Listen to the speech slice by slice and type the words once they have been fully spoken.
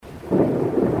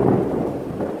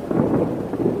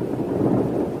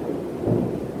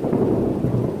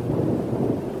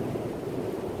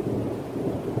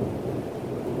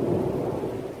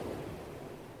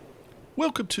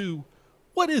Welcome to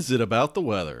What Is It About the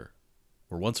Weather?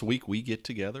 Where once a week we get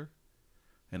together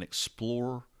and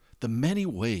explore the many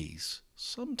ways,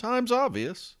 sometimes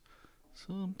obvious,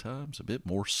 sometimes a bit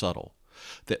more subtle,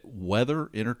 that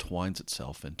weather intertwines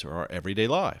itself into our everyday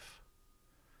life.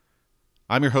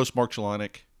 I'm your host, Mark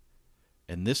Jelinek,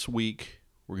 and this week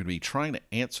we're going to be trying to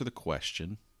answer the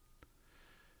question,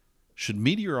 should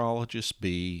meteorologists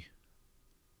be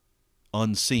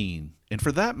unseen? And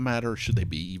for that matter, should they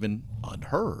be even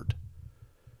unheard?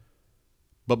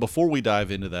 But before we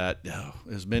dive into that,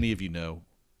 as many of you know,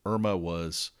 Irma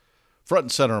was front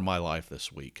and center of my life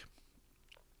this week.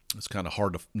 It's kind of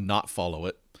hard to not follow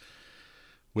it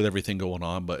with everything going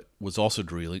on, but was also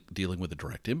dealing with the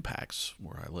direct impacts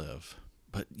where I live.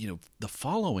 But, the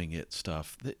following it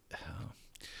stuff,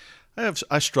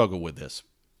 I struggle with this.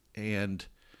 And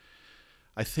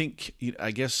I think,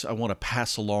 I guess I want to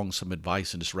pass along some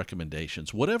advice and just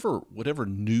recommendations. Whatever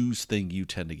news thing you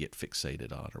tend to get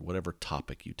fixated on, or whatever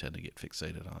topic you tend to get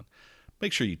fixated on,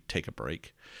 make sure you take a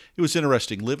break. It was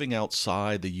interesting living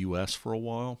outside the U.S. for a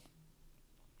while.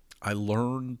 I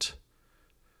learned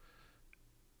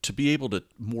to be able to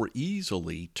more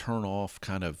easily turn off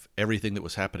kind of everything that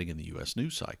was happening in the U.S.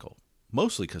 news cycle,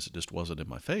 mostly because it just wasn't in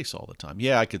my face all the time.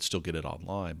 Yeah, I could still get it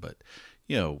online, but,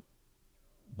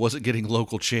 wasn't getting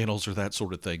local channels or that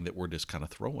sort of thing that were just kind of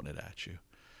throwing it at you.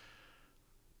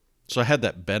 So I had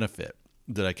that benefit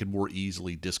that I could more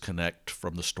easily disconnect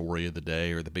from the story of the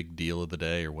day or the big deal of the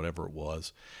day or whatever it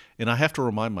was. And I have to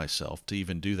remind myself to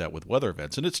even do that with weather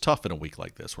events. And it's tough in a week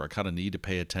like this where I kind of need to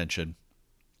pay attention,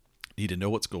 need to know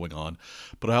what's going on.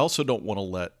 But I also don't want to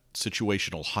let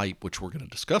situational hype, which we're going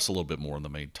to discuss a little bit more in the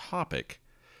main topic,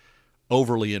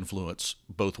 overly influence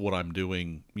both what I'm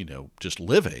doing, just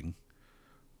living,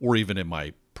 or even in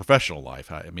my professional life.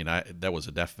 That was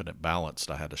a definite balance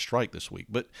that I had to strike this week.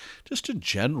 But just in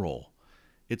general,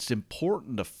 it's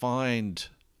important to find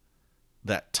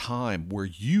that time where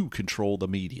you control the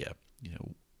media.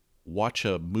 Watch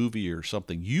a movie or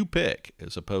something you pick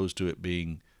as opposed to it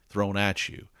being thrown at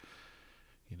you.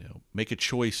 Make a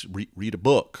choice, read a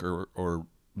book, or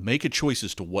make a choice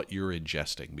as to what you're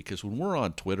ingesting. Because when we're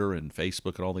on Twitter and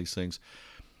Facebook and all these things,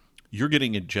 you're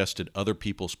getting ingested other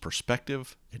people's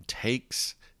perspective and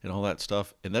takes and all that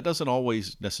stuff. And that doesn't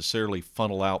always necessarily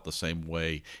funnel out the same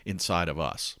way inside of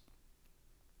us.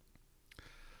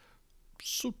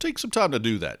 So take some time to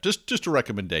do that. Just a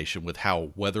recommendation with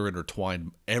how weather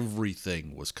intertwined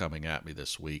everything was coming at me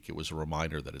this week. It was a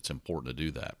reminder that it's important to do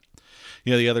that.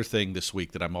 The other thing this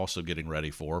week that I'm also getting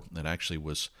ready for, and actually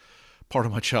was part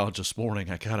of my challenge this morning,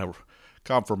 I got a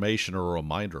confirmation or a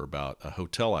reminder about a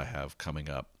hotel I have coming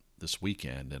up this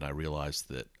weekend, and I realized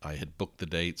that I had booked the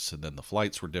dates and then the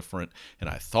flights were different, and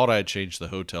I thought I had changed the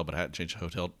hotel, but I hadn't changed the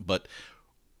hotel. But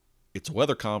it's a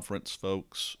weather conference,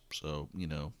 folks, so, you're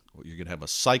going to have a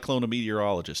cyclone, a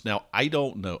meteorologist. Now, I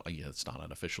don't know. Yeah, it's not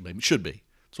an official name. It should be.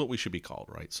 It's what we should be called,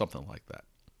 right? Something like that.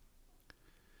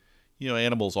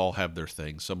 Animals all have their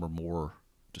things. Some are more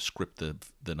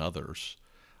descriptive than others.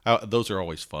 Those are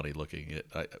always funny looking at.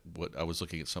 I was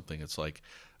looking at something. It's like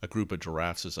a group of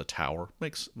giraffes is a tower.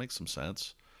 Makes some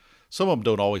sense. Some of them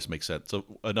don't always make sense.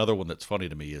 So another one that's funny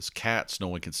to me is cats. No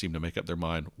one can seem to make up their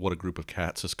mind what a group of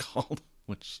cats is called,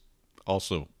 which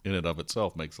also in and of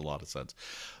itself makes a lot of sense.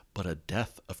 But a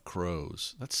death of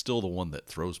crows, that's still the one that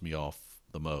throws me off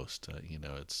the most.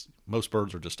 It's most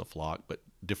birds are just a flock, but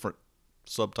different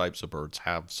subtypes of birds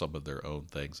have some of their own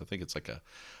things. I think it's like a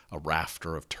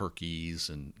rafter of turkeys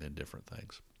and different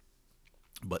things.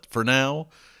 But for now,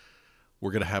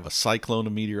 we're going to have a cyclone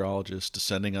of meteorologists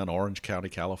descending on Orange County,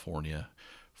 California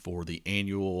for the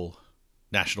annual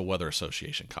National Weather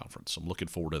Association conference. I'm looking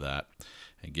forward to that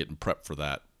and getting prepped for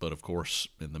that. But of course,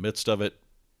 in the midst of it,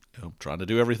 trying to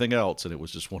do everything else. And it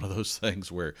was just one of those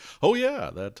things where, oh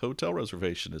yeah, that hotel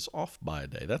reservation is off by a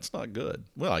day. That's not good.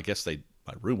 Well, I guess my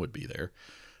room would be there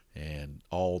and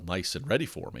all nice and ready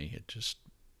for me. It just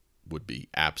would be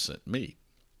absent me.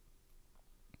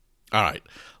 All right,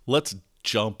 let's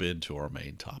jump into our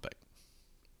main topic.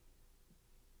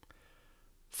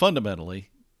 Fundamentally,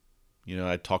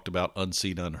 I talked about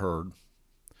unseen, unheard,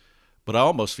 but I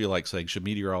almost feel like saying, should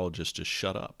meteorologists just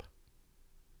shut up?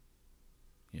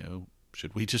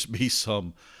 Should we just be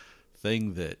some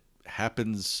thing that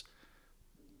happens,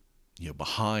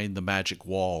 behind the magic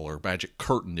wall or magic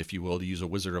curtain, if you will, to use a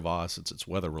Wizard of Oz since it's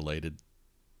weather-related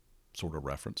sort of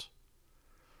reference?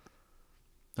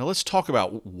 Now let's talk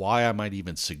about why I might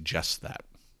even suggest that.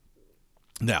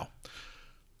 Now,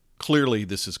 clearly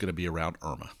this is going to be around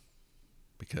Irma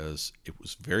because it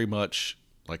was very much,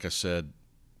 like I said,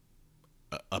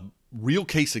 real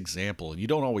case example, and you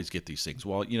don't always get these things.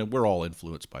 Well, we're all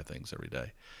influenced by things every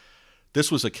day.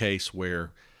 This was a case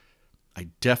where I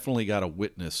definitely got to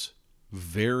witness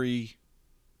very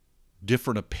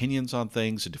different opinions on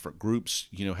things, and different groups,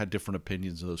 had different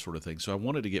opinions and those sort of things. So I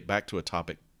wanted to get back to a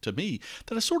topic, to me,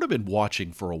 that I've sort of been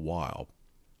watching for a while.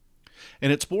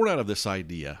 And it's born out of this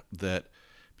idea that,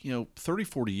 30,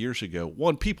 40 years ago,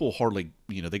 people hardly,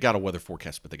 they got a weather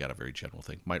forecast, but they got a very general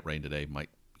thing. Might rain today, is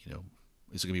it going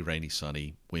to be rainy,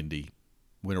 sunny, windy,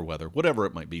 winter weather, whatever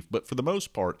it might be. But for the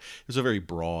most part, it's a very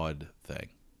broad thing.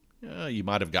 You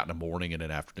might have gotten a morning and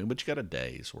an afternoon, but you got a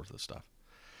day's worth of stuff.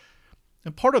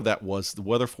 And part of that was the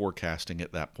weather forecasting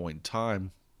at that point in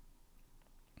time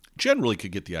generally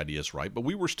could get the ideas right, but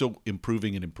we were still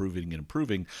improving and improving and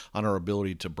improving on our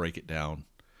ability to break it down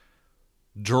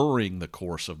during the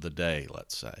course of the day,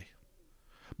 let's say.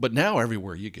 But now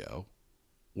everywhere you go,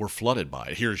 we're flooded by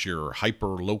it. Here's your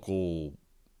hyper-local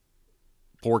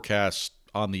forecast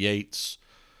on the 8s,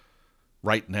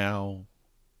 right now,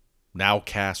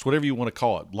 nowcast, whatever you want to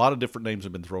call it. A lot of different names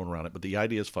have been thrown around it, but the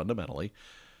idea is fundamentally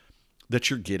that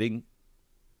you're getting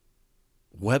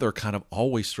weather kind of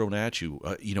always thrown at you,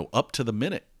 up to the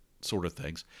minute sort of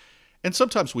things. And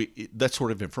sometimes that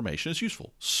sort of information is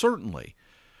useful, certainly.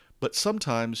 But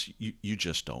sometimes you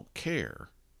just don't care.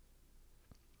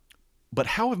 But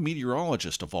how have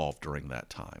meteorologists evolved during that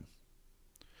time?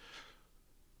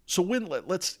 So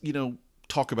let's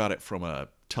talk about it from a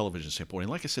television standpoint.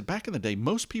 And like I said, back in the day,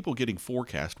 most people getting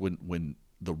forecast when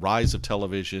the rise of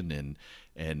television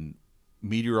and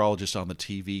meteorologists on the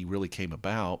TV really came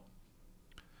about,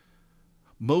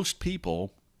 most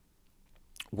people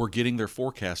were getting their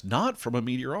forecast not from a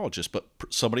meteorologist, but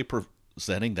somebody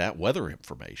presenting that weather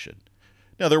information.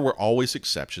 Now, there were always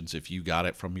exceptions if you got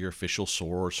it from your official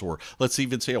source, or let's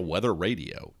even say a weather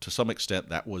radio. To some extent,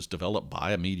 that was developed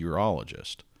by a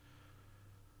meteorologist.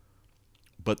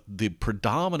 But the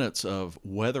predominance of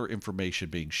weather information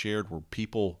being shared were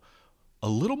people a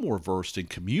little more versed in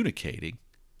communicating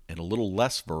and a little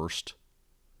less versed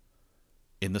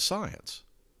in the science.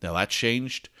 Now, that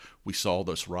changed. We saw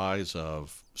this rise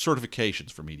of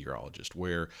certifications for meteorologists,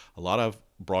 where a lot of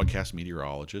broadcast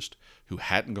meteorologists who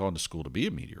hadn't gone to school to be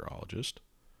a meteorologist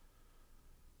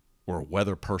or a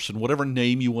weather person, whatever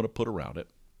name you want to put around it,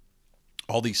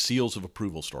 all these seals of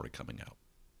approval started coming out,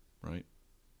 right?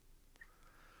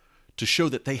 To show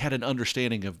that they had an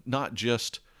understanding of not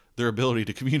just their ability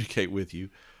to communicate with you,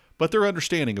 but their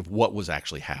understanding of what was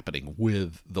actually happening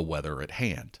with the weather at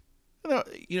hand.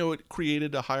 It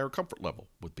created a higher comfort level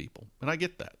with people, and I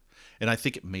get that. And I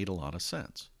think it made a lot of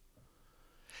sense.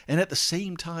 And at the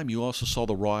same time, you also saw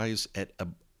the rise at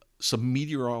some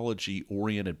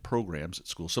meteorology-oriented programs at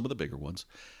school, some of the bigger ones,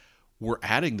 were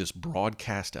adding this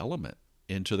broadcast element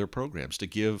into their programs to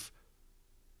give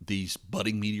these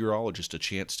budding meteorologists a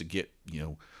chance to get,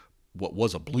 what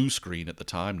was a blue screen at the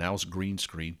time, now is a green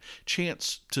screen,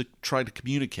 chance to try to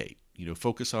communicate,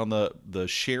 focus on the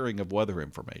sharing of weather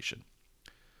information.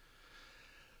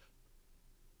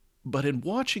 But in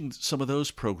watching some of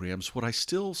those programs, what I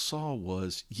still saw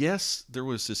was, yes, there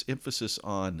was this emphasis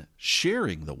on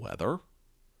sharing the weather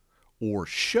or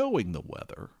showing the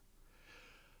weather,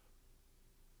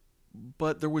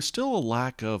 but there was still a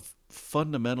lack of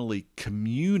fundamentally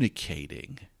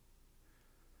communicating.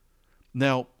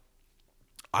 Now,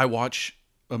 I watch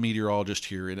a meteorologist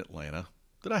here in Atlanta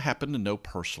that I happen to know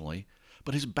personally,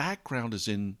 but his background is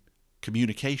in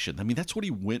communication. I mean, that's what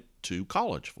he went to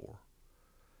college for.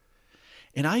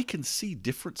 And I can see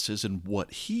differences in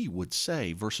what he would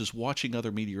say versus watching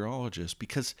other meteorologists,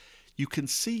 because you can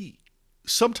see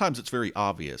sometimes it's very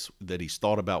obvious that he's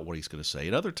thought about what he's going to say,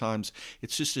 and other times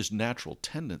it's just his natural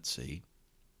tendency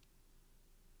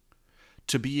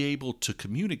to be able to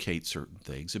communicate certain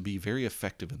things and be very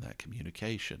effective in that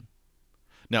communication.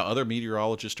 Now, other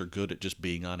meteorologists are good at just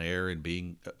being on air and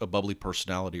being a bubbly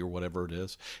personality or whatever it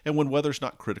is. And when weather's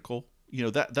not critical,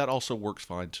 that also works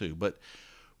fine too. But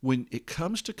when it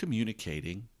comes to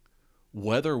communicating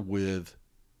weather with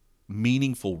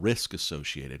meaningful risk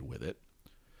associated with it,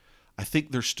 I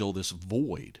think there's still this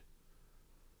void.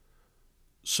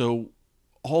 So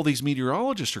all these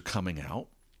meteorologists are coming out,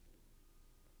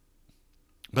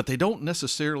 but they don't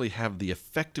necessarily have the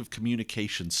effective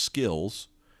communication skills.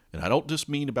 And I don't just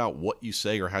mean about what you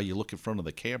say or how you look in front of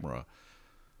the camera,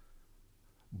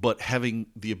 but having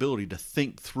the ability to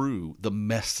think through the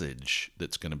message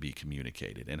that's going to be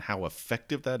communicated and how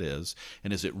effective that is,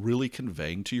 and is it really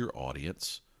conveying to your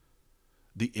audience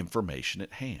the information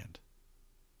at hand.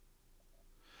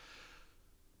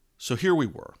 So here we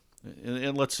were,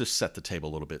 and let's just set the table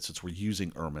a little bit since we're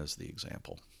using Irma as the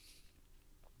example.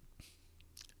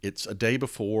 It's a day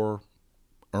before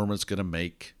Irma's going to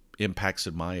make impacts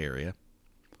in my area.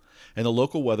 And the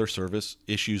local weather service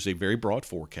issues a very broad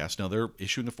forecast. Now, they're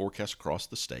issuing a forecast across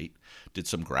the state, did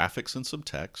some graphics and some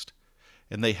text,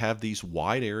 and they have these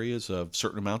wide areas of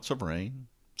certain amounts of rain,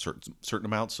 certain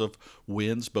amounts of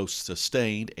winds, both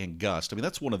sustained and gust. I mean,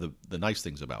 that's one of the nice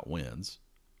things about winds,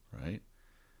 right?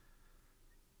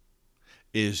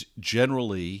 Is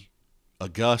generally a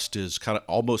gust is kind of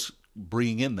almost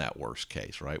bringing in that worst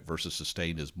case, right? Versus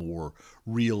sustained is more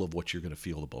real of what you're going to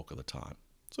feel the bulk of the time.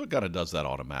 So it kind of does that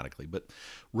automatically. But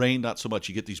rain, not so much.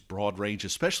 You get these broad range,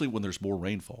 especially when there's more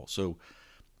rainfall. So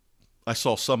I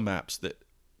saw some maps that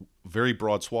very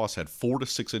broad swaths had 4 to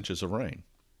 6 inches of rain.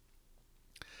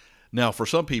 Now, for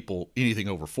some people, anything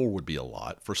over 4 would be a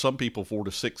lot. For some people, 4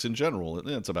 to 6 in general,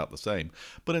 it's about the same.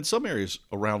 But in some areas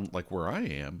around like where I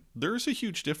am, there's a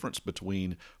huge difference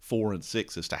between 4 and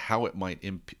 6 as to how it might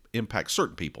impact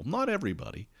certain people. Not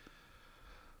everybody.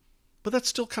 But that's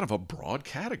still kind of a broad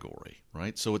category,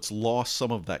 right? So it's lost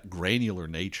some of that granular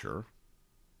nature,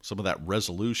 some of that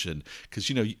resolution. Because,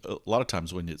 a lot of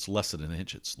times when it's less than an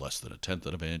inch, it's less than a tenth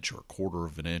of an inch or a quarter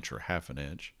of an inch or half an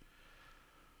inch.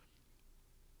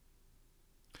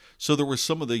 So there were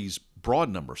some of these broad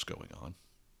numbers going on.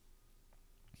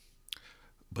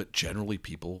 But generally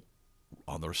people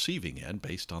on the receiving end,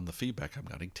 based on the feedback I'm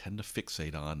getting, tend to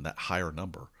fixate on that higher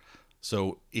number.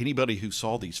 So anybody who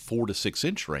saw these 4 to 6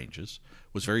 inch ranges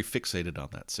was very fixated on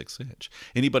that 6 inch.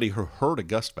 Anybody who heard a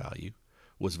gust value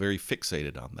was very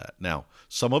fixated on that. Now,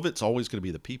 some of it's always going to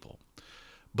be the people.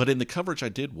 But in the coverage I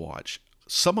did watch,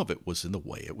 some of it was in the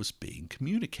way it was being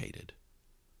communicated.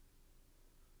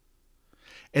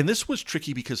 And this was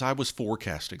tricky because I was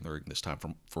forecasting during this time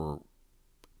for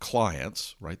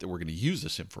clients, right, that were going to use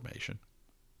this information.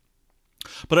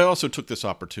 But I also took this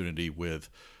opportunity with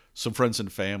some friends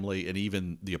and family, and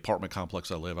even the apartment complex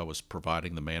I live, I was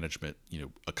providing the management,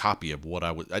 a copy of what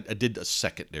I did a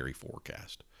secondary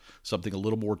forecast, something a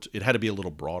little more. It had to be a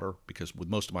little broader because with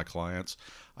most of my clients,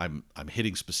 I'm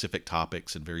hitting specific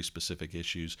topics and very specific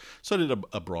issues. So I did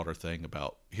a broader thing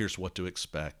about here's what to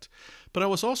expect, but I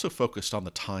was also focused on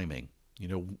the timing.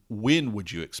 When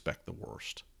would you expect the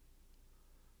worst?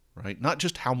 Right? Not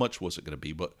just how much was it going to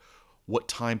be, but what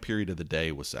time period of the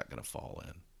day was that going to fall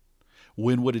in?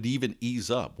 When would it even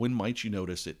ease up? When might you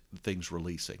notice things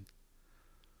releasing?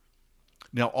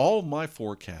 Now, all of my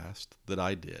forecasts that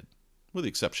I did, with the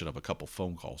exception of a couple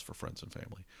phone calls for friends and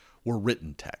family, were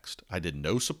written text. I did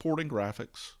no supporting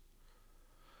graphics,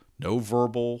 no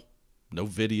verbal, no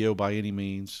video by any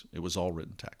means. It was all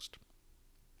written text,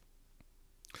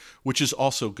 which is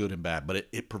also good and bad, but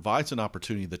it provides an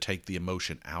opportunity to take the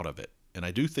emotion out of it. And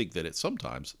I do think that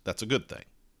sometimes that's a good thing,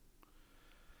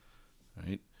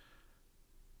 right?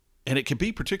 And it can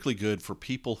be particularly good for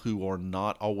people who are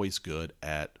not always good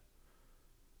at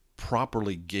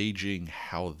properly gauging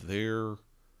how they're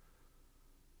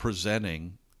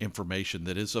presenting information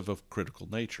that is of a critical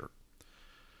nature.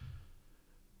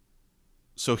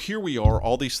 So here we are,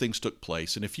 all these things took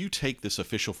place, and if you take this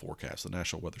official forecast, the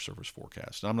National Weather Service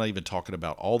forecast, and I'm not even talking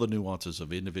about all the nuances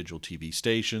of individual TV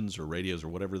stations or radios or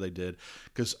whatever they did,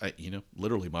 because,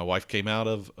 literally my wife came out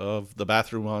of the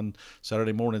bathroom on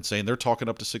Saturday morning saying they're talking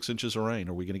up to 6 inches of rain.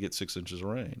 Are we going to get 6 inches of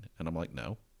rain? And I'm like,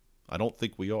 no, I don't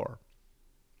think we are.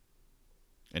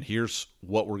 And here's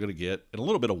what we're going to get, and a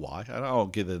little bit of why. I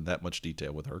don't get in that much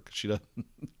detail with her because she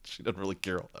doesn't really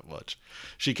care all that much.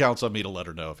 She counts on me to let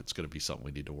her know if it's going to be something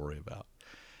we need to worry about.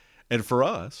 And for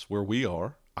us, where we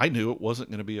are, I knew it wasn't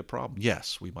going to be a problem.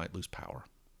 Yes, we might lose power.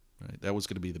 Right? That was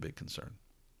going to be the big concern.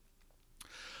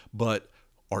 But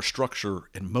our structure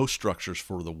and most structures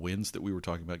for the winds that we were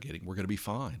talking about getting were going to be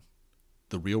fine.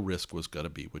 The real risk was going to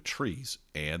be with trees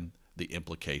and the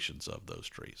implications of those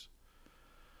trees.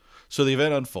 So the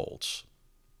event unfolds,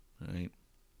 right?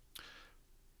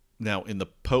 Now, in the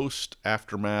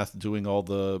post-aftermath, doing all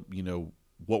the,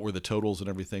 what were the totals and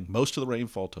everything, most of the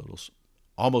rainfall totals,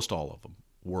 almost all of them,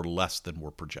 were less than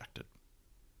were projected,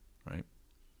 right?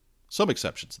 Some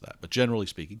exceptions to that, but generally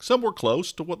speaking, some were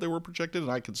close to what they were projected,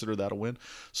 and I consider that a win.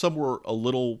 Some were a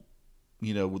little,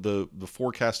 the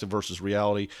forecasted versus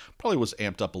reality probably was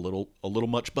amped up a little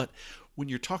much, but when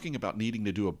you're talking about needing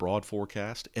to do a broad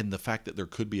forecast and the fact that there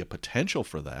could be a potential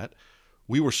for that,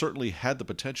 we were certainly had the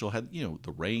potential, had,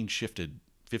 the rain shifted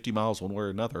 50 miles one way or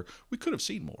another, we could have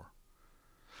seen more.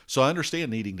 So I understand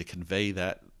needing to convey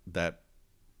that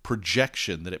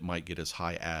projection that it might get as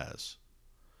high as.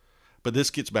 But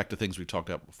this gets back to things we talked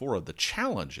about before of the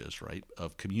challenges, right,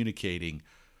 of communicating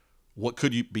what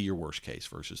could be your worst case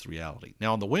versus the reality.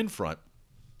 Now, on the wind front,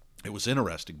 it was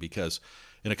interesting because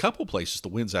in a couple places, the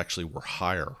winds actually were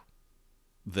higher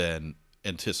than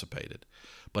anticipated.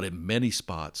 But in many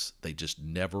spots, they just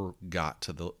never got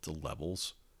to the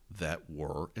levels that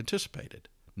were anticipated.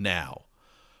 Now,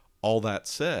 all that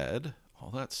said,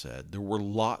 there were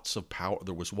lots of power.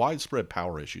 There was widespread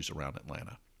power issues around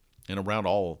Atlanta and around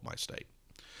all of my state.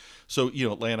 So,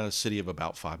 Atlanta, a city of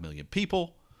about 5 million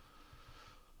people.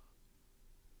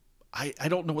 I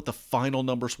don't know what the final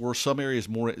numbers were. Some areas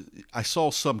more. I saw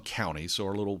some counties, so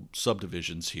our little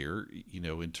subdivisions here,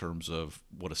 in terms of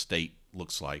what a state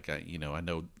looks like. I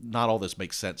know not all this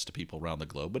makes sense to people around the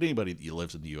globe, but anybody that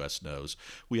lives in the U.S. knows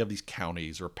we have these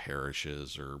counties or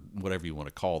parishes or whatever you want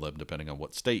to call them, depending on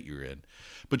what state you're in.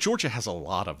 But Georgia has a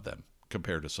lot of them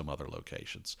compared to some other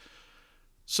locations.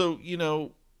 So,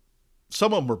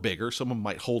 some of them are bigger. Some of them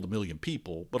might hold 1 million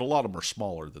people, but a lot of them are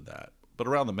smaller than that. But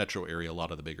around the metro area, a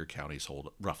lot of the bigger counties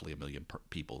hold roughly 1 million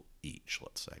people each,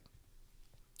 let's say.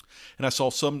 And I saw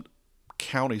some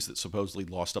counties that supposedly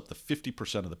lost up to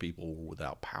 50% of the people were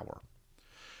without power.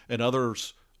 And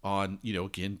others on,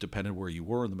 again, depending where you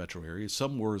were in the metro area,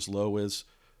 some were as low as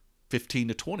 15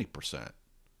 to 20%.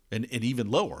 And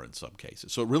even lower in some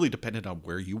cases. So it really depended on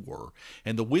where you were.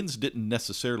 And the winds didn't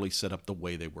necessarily set up the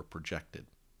way they were projected.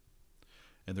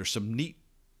 And there's some neat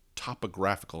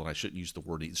topographical, and I shouldn't use the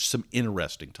word, some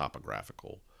interesting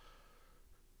topographical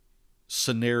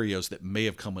scenarios that may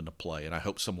have come into play. And I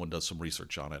hope someone does some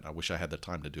research on it. I wish I had the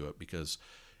time to do it because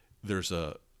there's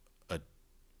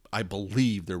I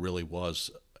believe there really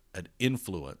was an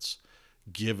influence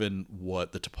given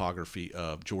what the topography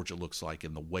of Georgia looks like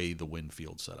and the way the wind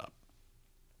field set up.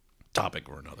 Topic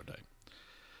for another day.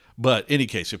 But in any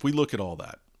case, if we look at all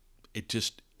that,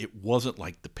 it wasn't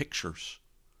like the pictures,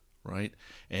 right?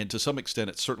 And to some extent,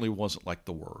 it certainly wasn't like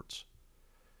the words.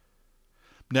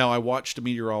 Now, I watched a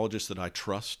meteorologist that I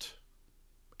trust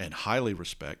and highly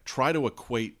respect try to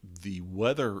equate the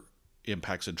weather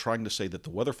impacts and trying to say that the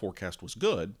weather forecast was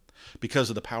good because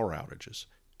of the power outages.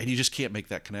 And you just can't make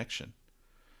that connection.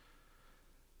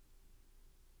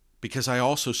 Because I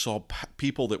also saw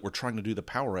people that were trying to do the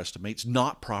power estimates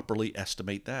not properly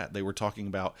estimate that. They were talking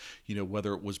about,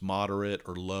 whether it was moderate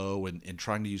or low and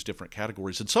trying to use different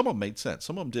categories. And some of them made sense.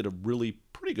 Some of them did a really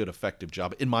pretty good, effective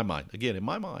job in my mind. Again, in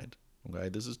my mind.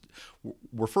 Okay,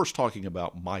 we're first talking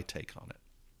about my take on it.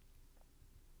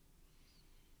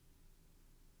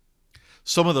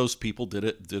 Some of those people did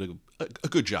a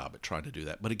good job at trying to do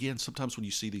that. But again, sometimes when you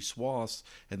see these swaths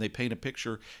and they paint a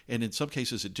picture, and in some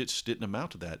cases it just didn't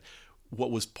amount to that.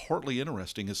 What was partly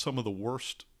interesting is some of the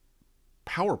worst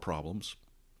power problems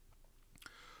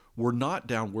were not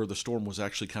down where the storm was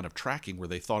actually kind of tracking, where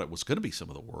they thought it was going to be some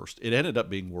of the worst. It ended up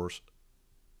being worse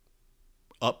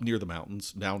up near the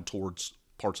mountains, down towards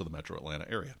parts of the metro Atlanta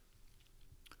area.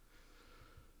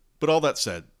 But all that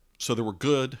said, so there were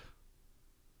good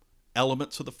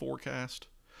elements of the forecast,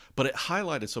 but it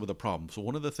highlighted some of the problems. So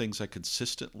one of the things I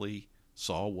consistently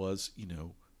saw was,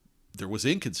 there was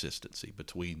inconsistency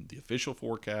between the official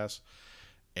forecast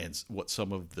and what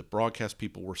some of the broadcast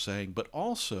people were saying, but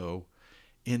also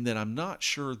in that I'm not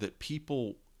sure that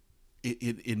people,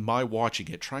 in my watching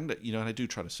it, trying to, and I do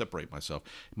try to separate myself,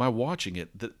 in my watching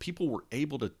it, that people were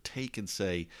able to take and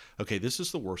say, okay, this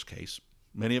is the worst case.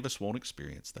 Many of us won't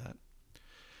experience that.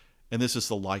 And this is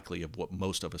the likely of what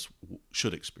most of us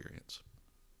should experience.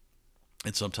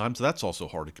 And sometimes that's also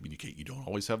hard to communicate. You don't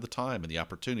always have the time and the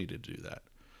opportunity to do that.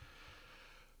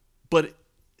 But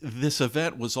this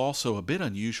event was also a bit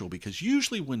unusual because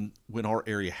usually when our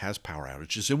area has power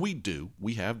outages, and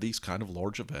we have these kind of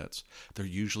large events, they're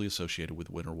usually associated with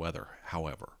winter weather.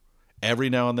 However, every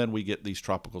now and then we get these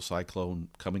tropical cyclone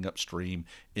coming upstream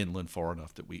inland far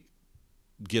enough that we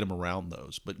get them around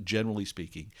those. But generally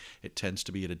speaking, it tends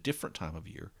to be at a different time of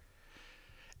year.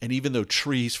 And even though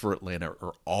trees for Atlanta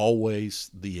are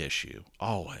always the issue,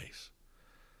 always,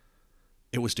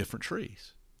 it was different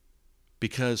trees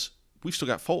because we've still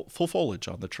got full foliage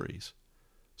on the trees.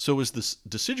 So is this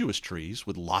deciduous trees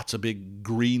with lots of big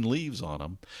green leaves on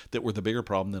them that were the bigger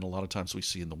problem than a lot of times we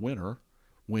see in the winter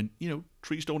when,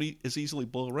 trees don't as easily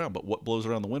blow around. But what blows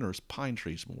around the winter is pine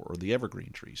trees more, or the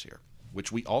evergreen trees here,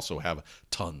 which we also have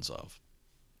tons of.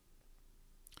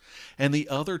 And the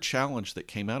other challenge that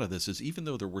came out of this is even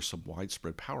though there were some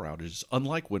widespread power outages,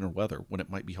 unlike winter weather when it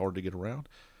might be hard to get around,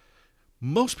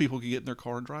 most people could get in their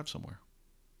car and drive somewhere.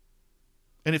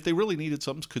 And if they really needed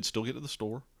something, could still get to the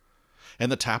store.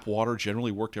 And the tap water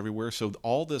generally worked everywhere. So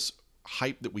all this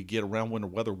hype that we get around winter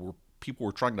weather where people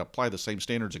were trying to apply the same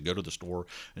standards and go to the store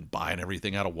and buying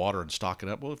everything out of water and stocking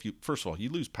up. Well, first of all, you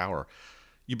lose power,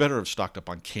 You better have stocked up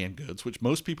on canned goods, which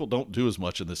most people don't do as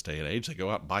much in this day and age. They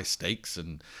go out and buy steaks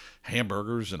and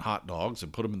hamburgers and hot dogs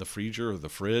and put them in the freezer or the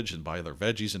fridge and buy their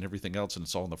veggies and everything else, and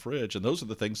it's all in the fridge. And those are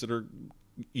the things that are,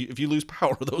 if you lose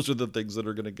power, those are the things that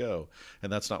are going to go.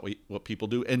 And that's not what people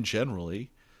do. And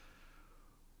generally,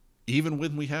 even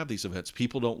when we have these events,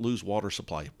 people don't lose water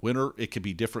supply. Winter, it can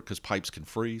be different because pipes can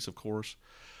freeze, of course.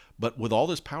 But with all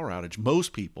this power outage,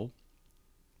 most people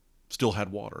still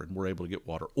had water and were able to get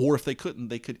water. Or if they couldn't,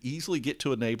 they could easily get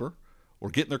to a neighbor or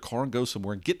get in their car and go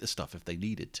somewhere and get the stuff if they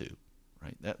needed to,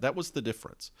 right? That was the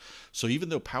difference. So even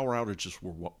though power outages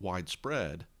were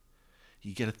widespread,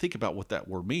 you got to think about what that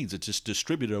word means. It's just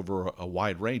distributed over a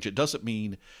wide range. It doesn't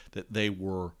mean that they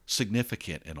were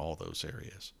significant in all those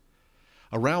areas.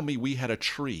 Around me, we had a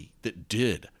tree that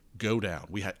did go down.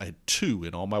 I had two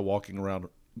in all my walking around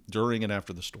during and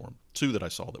after the storm, two that I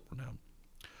saw that were down.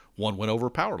 One went over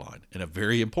a power line, and a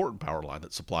very important power line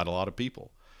that supplied a lot of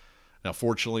people. Now,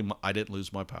 fortunately, I didn't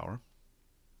lose my power.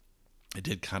 It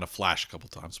did kind of flash a couple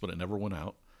times, but it never went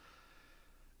out.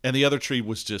 And the other tree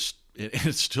was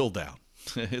it's still down.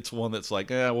 It's one that's like,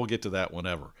 we'll get to that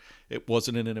whenever. It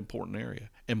wasn't in an important area.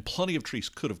 And plenty of trees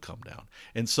could have come down.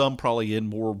 And some probably in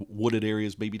more wooded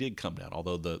areas maybe did come down,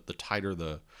 although the tighter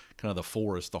the kind of the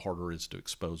forest, the harder it is to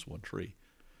expose one tree.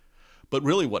 But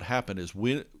really what happened is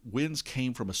winds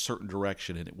came from a certain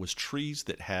direction, and it was trees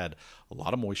that had a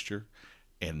lot of moisture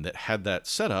and that had that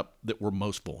setup that were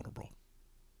most vulnerable.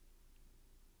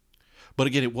 But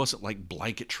again, it wasn't like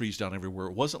blanket trees down everywhere.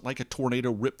 It wasn't like a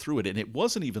tornado ripped through it. And it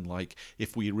wasn't even like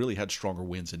if we really had stronger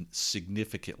winds and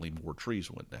significantly more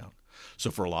trees went down. So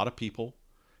for a lot of people,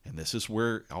 and this is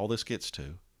where all this gets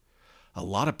to, a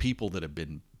lot of people that have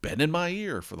been bending my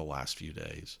ear for the last few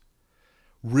days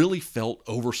really felt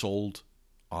oversold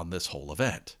on this whole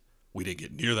event. We didn't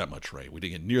get near that much rain. We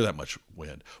didn't get near that much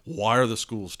wind. Why are the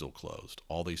schools still closed?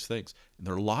 All these things. And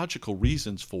there are logical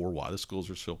reasons for why the schools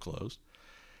are still closed.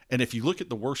 And if you look at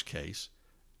the worst case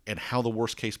and how the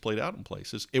worst case played out in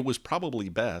places, it was probably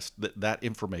best that that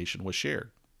information was shared.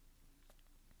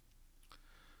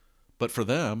 But for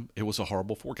them, it was a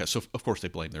horrible forecast. So, of course, they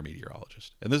blame their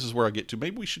meteorologist. And this is where I get to,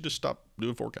 maybe we should just stop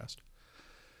doing forecasts.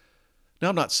 Now,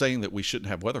 I'm not saying that we shouldn't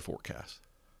have weather forecasts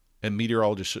and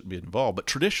meteorologists shouldn't be involved, but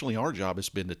traditionally our job has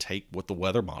been to take what the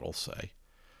weather models say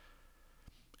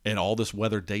and all this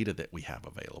weather data that we have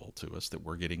available to us that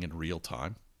we're getting in real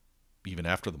time, even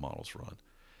after the models run,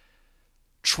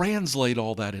 translate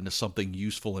all that into something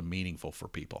useful and meaningful for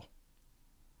people.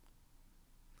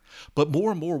 But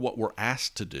more and more what we're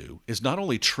asked to do is not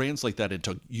only translate that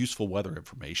into useful weather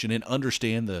information and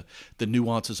understand the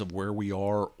nuances of where we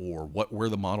are or where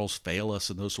the models fail us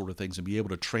and those sort of things and be able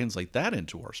to translate that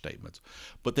into our statements,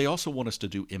 but they also want us to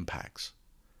do impacts.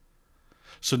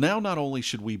 So now not only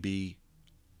should we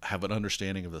have an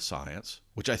understanding of the science,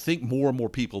 which I think more and more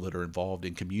people that are involved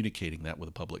in communicating that with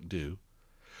the public do,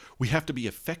 we have to be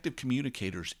effective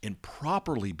communicators in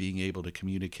properly being able to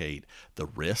communicate the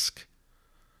risk,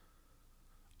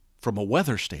 from a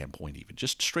weather standpoint, even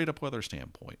just straight up weather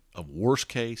standpoint, of worst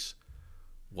case,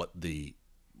 what the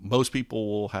most people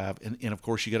will have. And of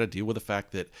course, you got to deal with the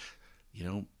fact that,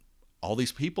 all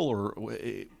these people are,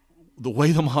 the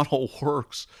way the model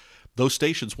works, those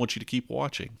stations want you to keep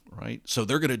watching, right? So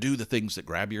they're going to do the things that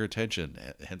grab your attention,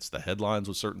 hence the headlines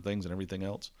with certain things and everything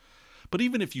else. But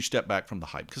even if you step back from the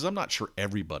hype, because I'm not sure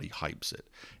everybody hypes it,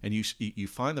 and you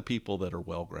find the people that are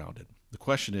well-grounded, the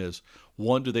question is,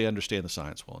 one, do they understand the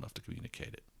science well enough to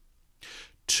communicate it?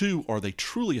 Two, are they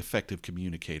truly effective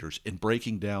communicators in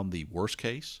breaking down the worst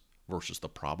case versus the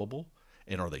probable?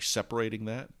 And are they separating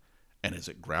that? And is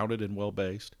it grounded and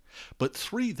well-based? But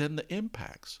three, then the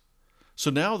impacts. So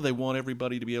now they want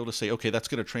everybody to be able to say, okay, that's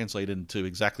going to translate into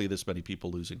exactly this many people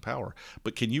losing power.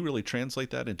 But can you really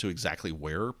translate that into exactly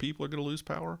where people are going to lose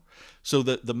power? So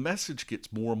the message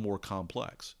gets more and more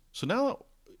complex. So now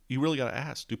you really got to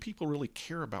ask, do people really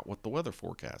care about what the weather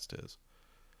forecast is?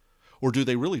 Or do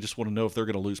they really just want to know if they're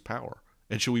going to lose power?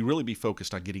 And should we really be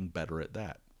focused on getting better at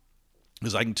that?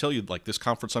 Because I can tell you, like this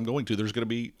conference I'm going to, there's going to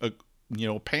be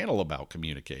a panel about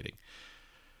communicating.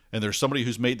 And there's somebody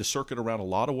who's made the circuit around a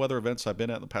lot of weather events I've been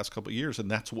at in the past couple of years, and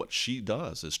that's what she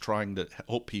does, is trying to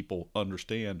help people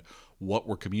understand what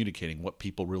we're communicating, what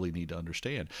people really need to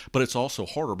understand. But it's also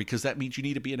harder because that means you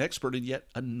need to be an expert in yet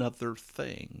another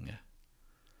thing.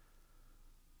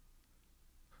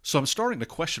 So I'm starting to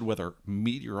question whether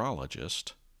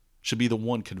meteorologists should be the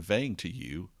one conveying to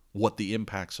you what the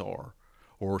impacts are,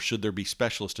 or should there be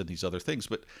specialists in these other things?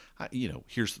 But,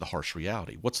 here's the harsh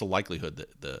reality. What's the likelihood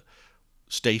that the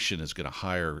station is going to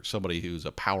hire somebody who's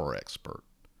a power expert,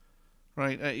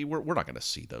 right? We're not going to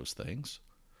see those things.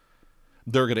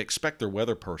 They're going to expect their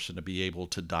weather person to be able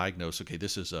to diagnose, okay,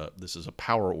 this is a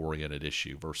power oriented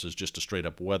issue versus just a straight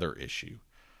up weather issue.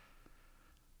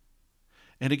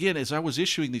 And again, as I was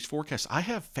issuing these forecasts, I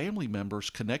have family members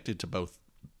connected to both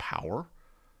power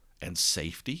and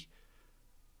safety.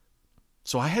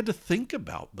 So I had to think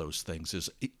about those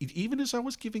things even as I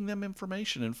was giving them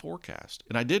information and forecast.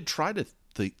 And I did try to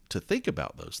think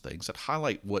about those things that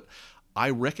highlight what I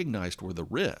recognized were the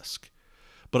risk.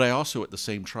 But I also at the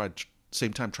same time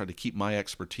tried to keep my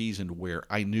expertise into where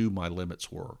I knew my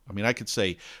limits were. I mean, I could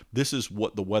say this is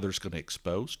what the weather's going to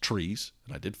expose, trees,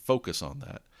 and I did focus on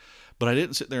that. But I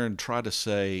didn't sit there and try to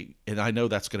say, and I know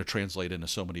that's going to translate into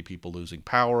so many people losing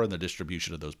power and the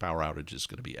distribution of those power outages is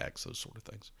going to be X, those sort of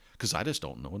things. Because I just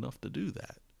don't know enough to do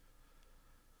that.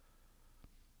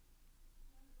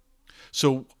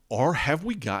 So have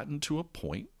we gotten to a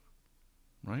point,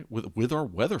 right, with our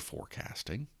weather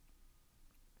forecasting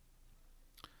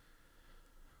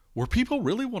where people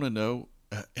really want to know,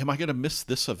 am I going to miss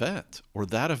this event or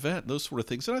that event, those sort of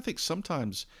things. And I think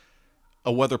sometimes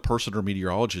a weather person or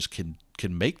meteorologist can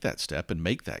make that step and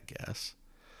make that guess.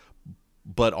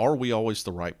 But are we always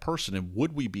the right person? And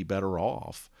would we be better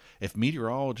off if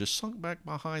meteorologists sunk back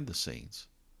behind the scenes?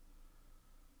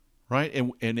 Right?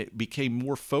 And it became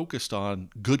more focused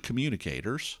on good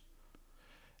communicators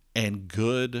and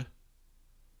good,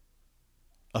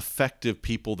 effective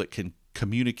people that can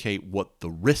communicate what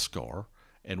the risks are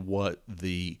and what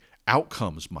the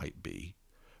outcomes might be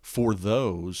for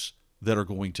those that are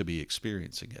going to be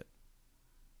experiencing it.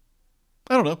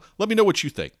 I don't know. Let me know what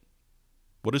you think.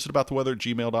 What is it about the weather at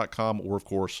gmail.com? Or, of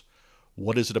course,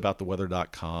 what is it about the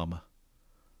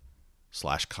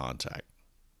weather.com/contact?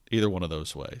 Either one of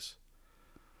those ways.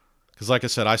 Because like I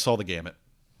said, I saw the gamut.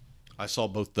 I saw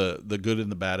both the good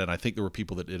and the bad, and I think there were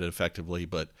people that did it effectively.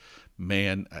 But,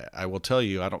 man, I will tell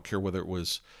you, I don't care whether it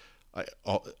was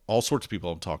all sorts of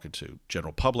people I'm talking to,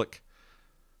 general public,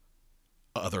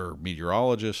 other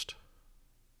meteorologists,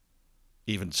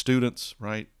 even students,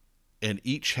 right? And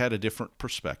each had a different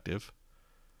perspective,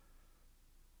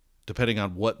 depending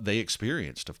on what they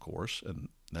experienced, of course, and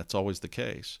that's always the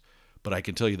case. But I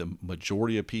can tell you the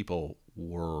majority of people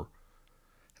were,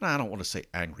 and I don't want to say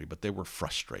angry, but they were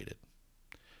frustrated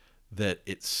that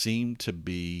it seemed to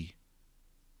be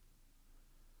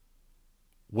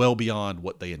well beyond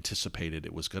what they anticipated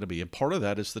it was going to be. And part of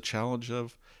that is the challenge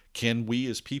of, can we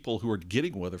as people who are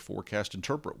getting weather forecast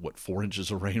interpret what 4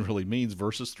 inches of rain really means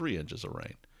versus 3 inches of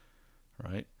rain,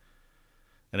 right?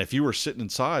 And if you were sitting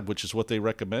inside, which is what they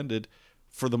recommended,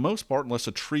 for the most part, unless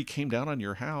a tree came down on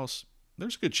your house,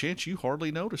 there's a good chance you hardly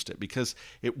noticed it because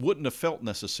it wouldn't have felt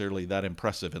necessarily that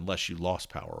impressive unless you lost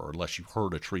power or unless you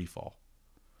heard a tree fall.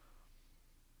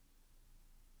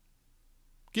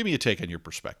 Give me a take on your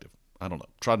perspective. I don't know.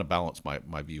 Trying to balance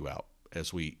my view out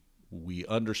as we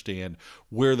understand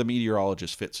where the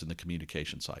meteorologist fits in the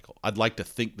communication cycle. I'd like to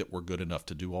think that we're good enough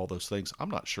to do all those things. I'm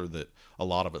not sure that a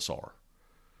lot of us are.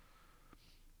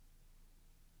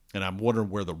 And I'm wondering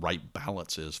where the right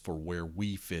balance is for where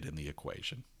we fit in the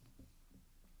equation.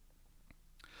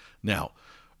 Now,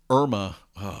 Irma,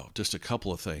 just a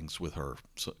couple of things with her.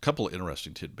 So a couple of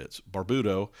interesting tidbits.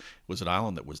 Barbuda was an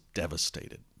island that was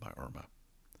devastated by Irma.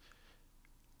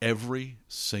 Every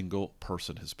single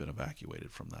person has been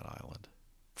evacuated from that island.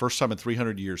 First time in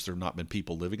 300 years there have not been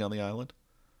people living on the island.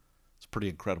 It's pretty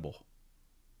incredible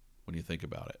when you think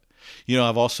about it. You know,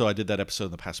 I did that episode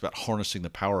in the past about harnessing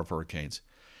the power of hurricanes.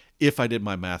 If I did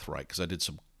my math right, because I did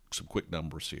some quick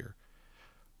numbers here,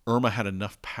 Irma had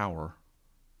enough power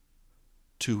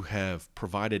to have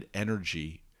provided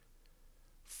energy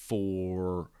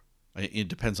for, it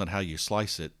depends on how you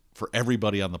slice it, for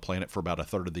everybody on the planet for about a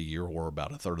third of the year or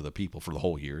about a third of the people for the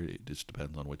whole year. It just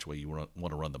depends on which way you want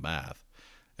to run the math.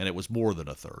 And it was more than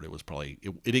a third. It was probably,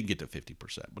 it didn't get to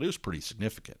 50%, but it was pretty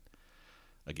significant.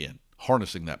 Again,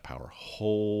 harnessing that power,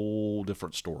 whole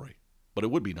different story. But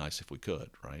it would be nice if we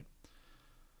could, right?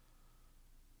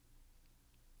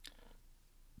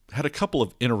 Had a couple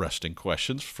of interesting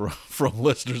questions from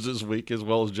listeners this week as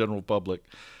well as general public.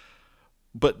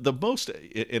 But the most,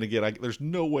 and again, there's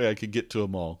no way I could get to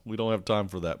them all. We don't have time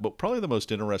for that. But probably the most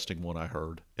interesting one I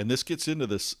heard, and this gets into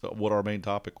this, what our main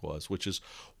topic was, which is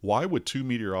why would two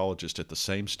meteorologists at the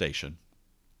same station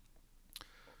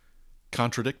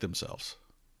contradict themselves?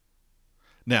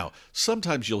 Now,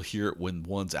 sometimes you'll hear it when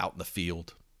one's out in the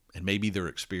field and maybe they're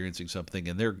experiencing something,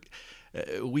 and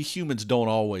we humans don't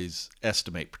always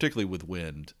estimate, particularly with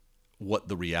wind, what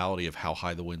the reality of how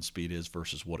high the wind speed is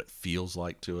versus what it feels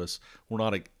like to us. We're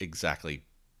not exactly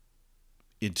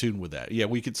in tune with that. Yeah,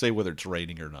 we could say whether it's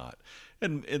raining or not.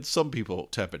 And some people,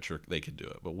 temperature, they can do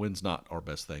it, but wind's not our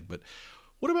best thing. But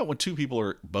what about when two people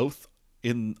are both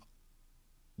in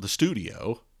the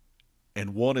studio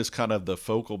and one is kind of the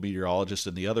focal meteorologist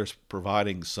and the other's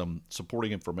providing some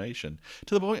supporting information,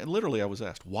 to the point, and literally I was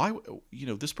asked, why,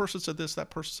 this person said this, that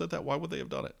person said that, why would they have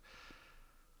done it?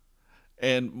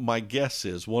 And my guess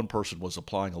is one person was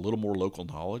applying a little more local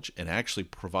knowledge and actually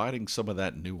providing some of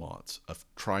that nuance of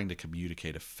trying to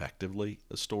communicate effectively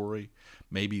a story.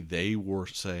 Maybe they were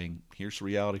saying, here's the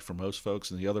reality for most folks,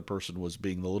 and the other person was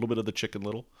being a little bit of the Chicken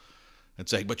Little and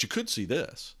saying, but you could see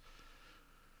this.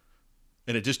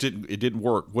 And it didn't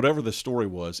work. Whatever the story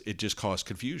was, it just caused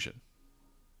confusion,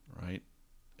 right?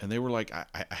 And they were like,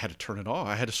 I had to turn it off.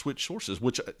 I had to switch sources,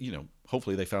 which,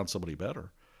 hopefully they found somebody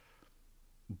better.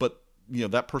 But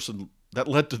that person, that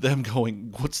led to them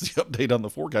going, what's the update on the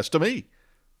forecast to me?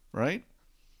 Right?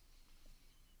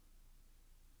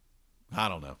 I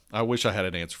don't know. I wish I had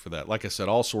an answer for that. Like I said,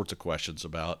 all sorts of questions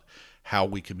about how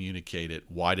we communicate it.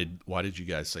 Why did you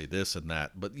guys say this and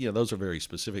that? But those are very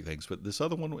specific things. But this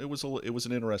other one, it was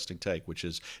an interesting take, which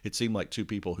is it seemed like two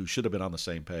people who should have been on the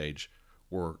same page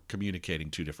were communicating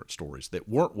two different stories that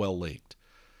weren't well linked.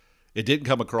 It didn't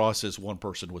come across as one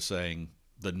person was saying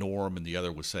the norm and the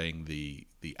other was saying the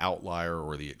outlier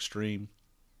or the extreme.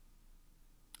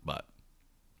 But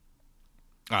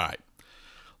all right,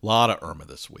 a lot of Irma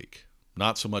this week.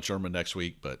 Not so much Irma next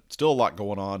week, but still a lot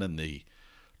going on in the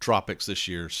tropics this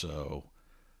year. So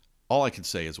all I can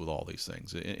say is with all these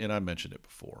things, and I mentioned it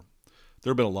before,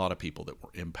 there have been a lot of people that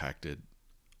were impacted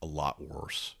a lot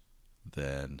worse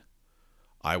than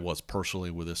I was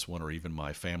personally with this one, or even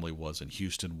my family was in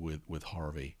Houston with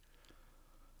Harvey.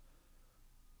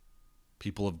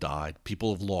 People have died.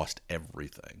 People have lost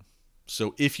everything.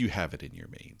 So if you have it in your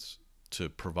means to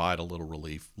provide a little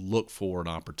relief, look for an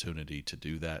opportunity to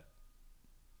do that.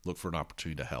 Look for an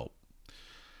opportunity to help.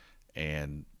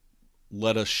 And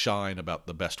let us shine about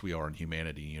the best we are in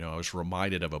humanity. I was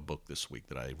reminded of a book this week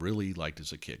that I really liked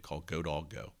as a kid called Go Dog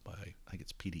Go by, I think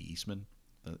it's P.D. Eastman,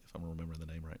 if I'm remembering the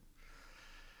name right.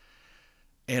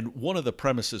 And one of the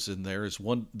premises in there is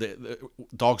the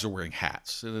dogs are wearing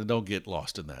hats. And don't get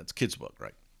lost in that. It's a kid's book,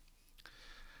 right?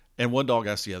 And one dog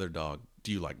asks the other dog,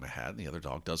 do you like my hat? And the other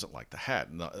dog doesn't like the hat.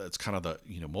 And that's kind of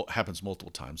happens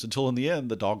multiple times until in the end,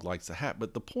 the dog likes the hat.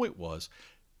 But the point was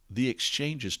the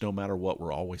exchanges, no matter what,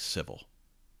 were always civil.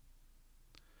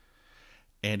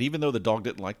 And even though the dog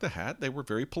didn't like the hat, they were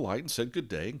very polite and said good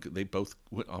day. And they both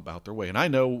went about their way. And I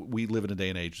know we live in a day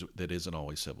and age that isn't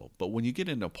always civil. But when you get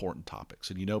into important topics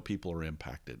and people are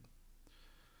impacted,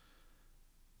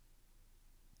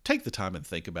 take the time and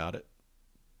think about it.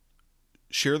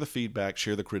 Share the feedback,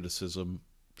 share the criticism,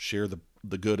 share the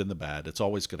good and the bad. It's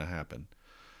always going to happen.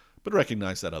 But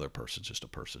recognize that other person's just a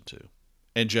person too.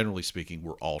 And generally speaking,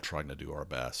 we're all trying to do our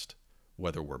best.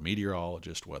 Whether we're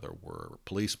meteorologists, whether we're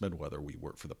policemen, whether we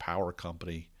work for the power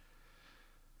company,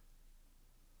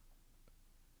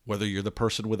 whether you're the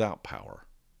person without power,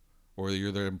 or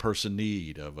you're the person in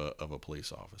need of a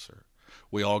police officer.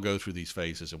 We all go through these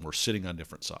phases and we're sitting on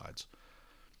different sides.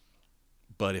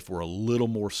 But if we're a little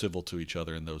more civil to each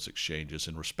other in those exchanges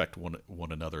and respect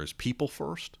one another as people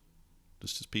first,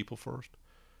 just as people first,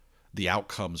 the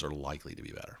outcomes are likely to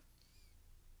be better.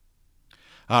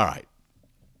 All right.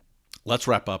 Let's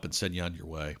wrap up and send you on your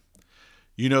way.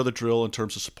 You know the drill in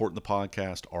terms of supporting the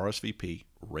podcast. RSVP,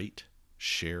 rate,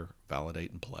 share, validate,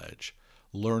 and pledge.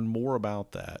 Learn more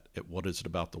about that at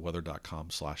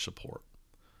whatisitabouttheweather.com/support.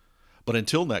 But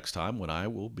until next time, when I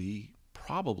will be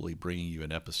probably bringing you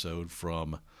an episode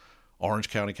from Orange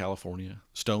County, California,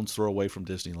 stone's throw away from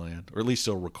Disneyland, or at least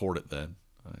I'll record it then.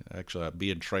 Actually, I'd be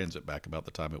in transit back about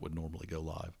the time it would normally go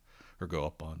live or go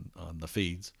up on the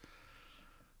feeds.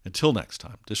 Until next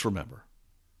time, just remember,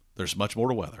 there's much more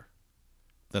to weather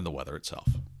than the weather itself.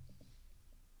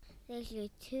 There's your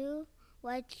 2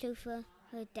 White Sofa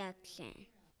production.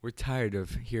 We're tired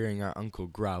of hearing our uncle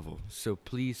grovel, so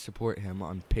please support him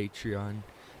on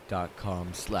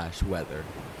patreon.com/weather.